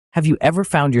Have you ever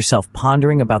found yourself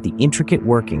pondering about the intricate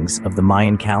workings of the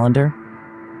Mayan calendar?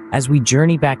 As we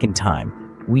journey back in time,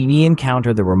 we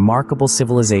encounter the remarkable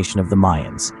civilization of the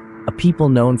Mayans, a people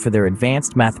known for their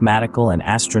advanced mathematical and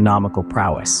astronomical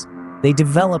prowess. They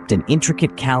developed an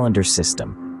intricate calendar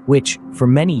system, which, for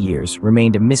many years,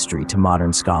 remained a mystery to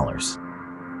modern scholars.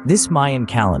 This Mayan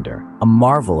calendar, a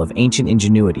marvel of ancient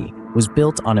ingenuity, was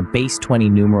built on a base 20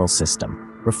 numeral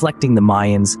system, reflecting the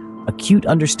Mayans' acute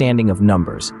understanding of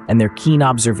numbers and their keen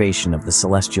observation of the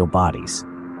celestial bodies.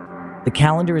 The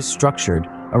calendar is structured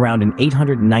around an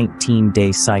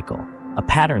 819-day cycle, a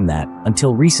pattern that,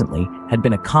 until recently, had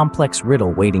been a complex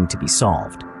riddle waiting to be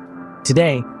solved.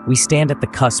 Today, we stand at the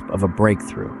cusp of a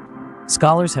breakthrough.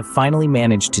 Scholars have finally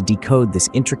managed to decode this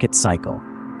intricate cycle,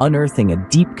 unearthing a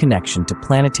deep connection to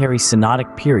planetary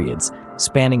synodic periods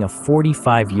spanning a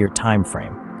 45-year time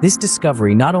frame. This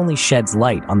discovery not only sheds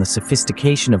light on the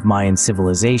sophistication of Mayan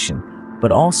civilization,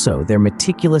 but also their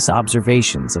meticulous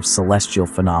observations of celestial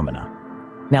phenomena.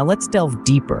 Now let's delve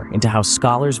deeper into how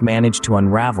scholars managed to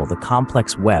unravel the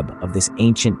complex web of this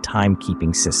ancient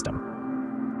timekeeping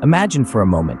system. Imagine for a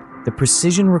moment the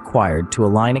precision required to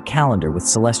align a calendar with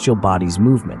celestial bodies'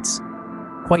 movements.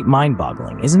 Quite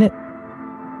mind-boggling, isn't it?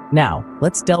 Now,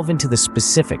 let's delve into the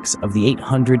specifics of the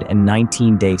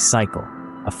 819-day cycle,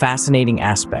 a fascinating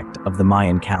aspect of the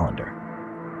Mayan calendar.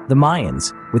 The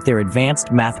Mayans, with their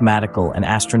advanced mathematical and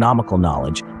astronomical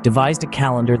knowledge, devised a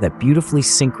calendar that beautifully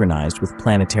synchronized with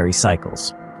planetary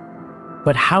cycles.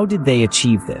 But how did they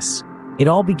achieve this? It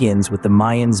all begins with the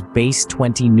Mayans' base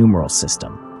 20 numeral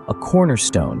system, a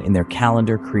cornerstone in their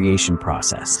calendar creation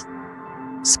process.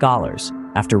 Scholars,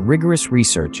 after rigorous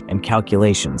research and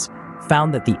calculations,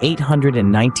 found that the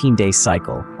 819-day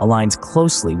cycle aligns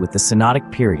closely with the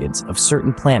synodic periods of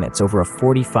certain planets over a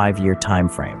 45-year time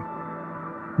frame.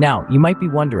 Now, you might be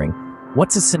wondering,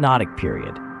 what's a synodic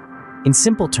period? In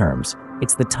simple terms,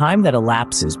 it's the time that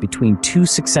elapses between two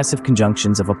successive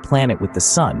conjunctions of a planet with the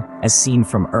Sun as seen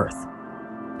from Earth.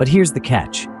 But here's the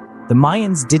catch. The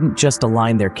Mayans didn't just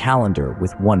align their calendar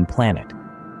with one planet.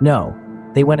 No,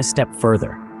 they went a step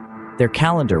further. Their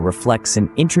calendar reflects an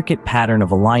intricate pattern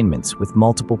of alignments with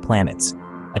multiple planets,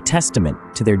 a testament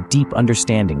to their deep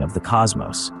understanding of the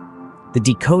cosmos. The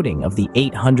decoding of the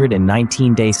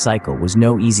 819-day cycle was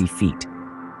no easy feat.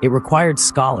 It required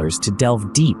scholars to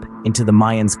delve deep into the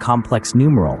Mayans' complex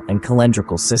numeral and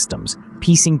calendrical systems,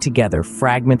 piecing together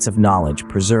fragments of knowledge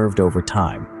preserved over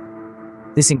time.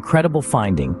 This incredible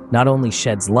finding not only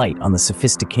sheds light on the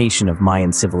sophistication of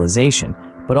Mayan civilization,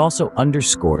 but also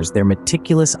underscores their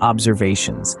meticulous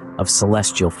observations of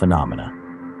celestial phenomena.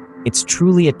 It's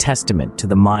truly a testament to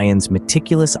the Mayans'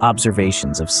 meticulous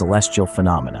observations of celestial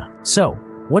phenomena. So,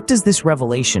 what does this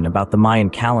revelation about the Mayan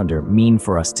calendar mean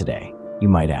for us today, you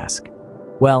might ask?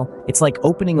 Well, it's like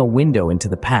opening a window into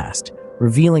the past,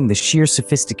 revealing the sheer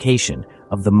sophistication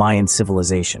of the Mayan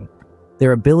civilization.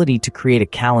 Their ability to create a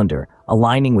calendar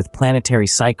aligning with planetary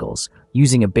cycles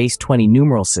using a base 20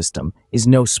 numeral system is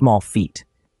no small feat.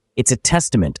 It's a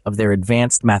testament of their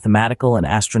advanced mathematical and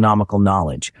astronomical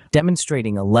knowledge,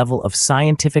 demonstrating a level of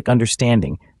scientific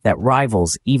understanding that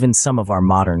rivals even some of our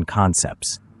modern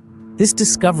concepts. This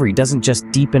discovery doesn't just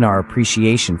deepen our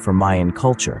appreciation for Mayan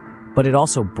culture, but it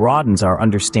also broadens our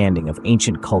understanding of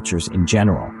ancient cultures in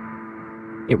general.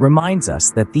 It reminds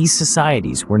us that these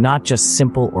societies were not just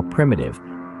simple or primitive,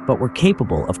 but were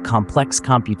capable of complex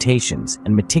computations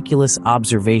and meticulous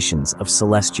observations of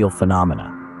celestial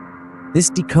phenomena. This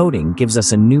decoding gives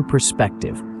us a new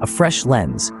perspective, a fresh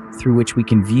lens through which we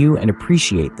can view and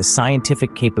appreciate the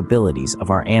scientific capabilities of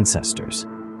our ancestors.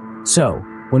 So,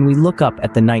 when we look up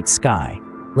at the night sky,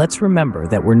 let's remember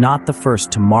that we're not the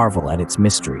first to marvel at its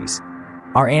mysteries.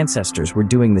 Our ancestors were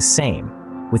doing the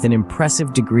same, with an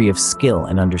impressive degree of skill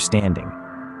and understanding.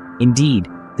 Indeed,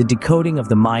 the decoding of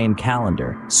the Mayan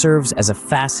calendar serves as a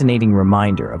fascinating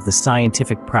reminder of the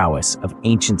scientific prowess of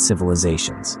ancient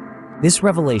civilizations. This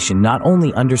revelation not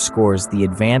only underscores the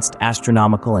advanced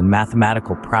astronomical and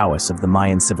mathematical prowess of the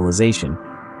Mayan civilization,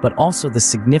 but also the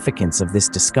significance of this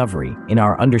discovery in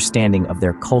our understanding of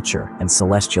their culture and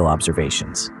celestial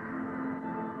observations.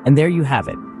 And there you have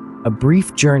it, a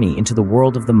brief journey into the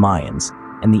world of the Mayans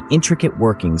and the intricate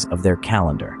workings of their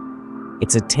calendar.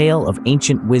 It's a tale of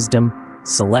ancient wisdom,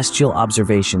 celestial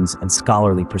observations, and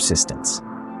scholarly persistence.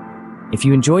 If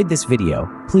you enjoyed this video,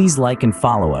 please like and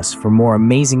follow us for more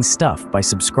amazing stuff by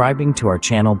subscribing to our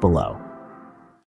channel below.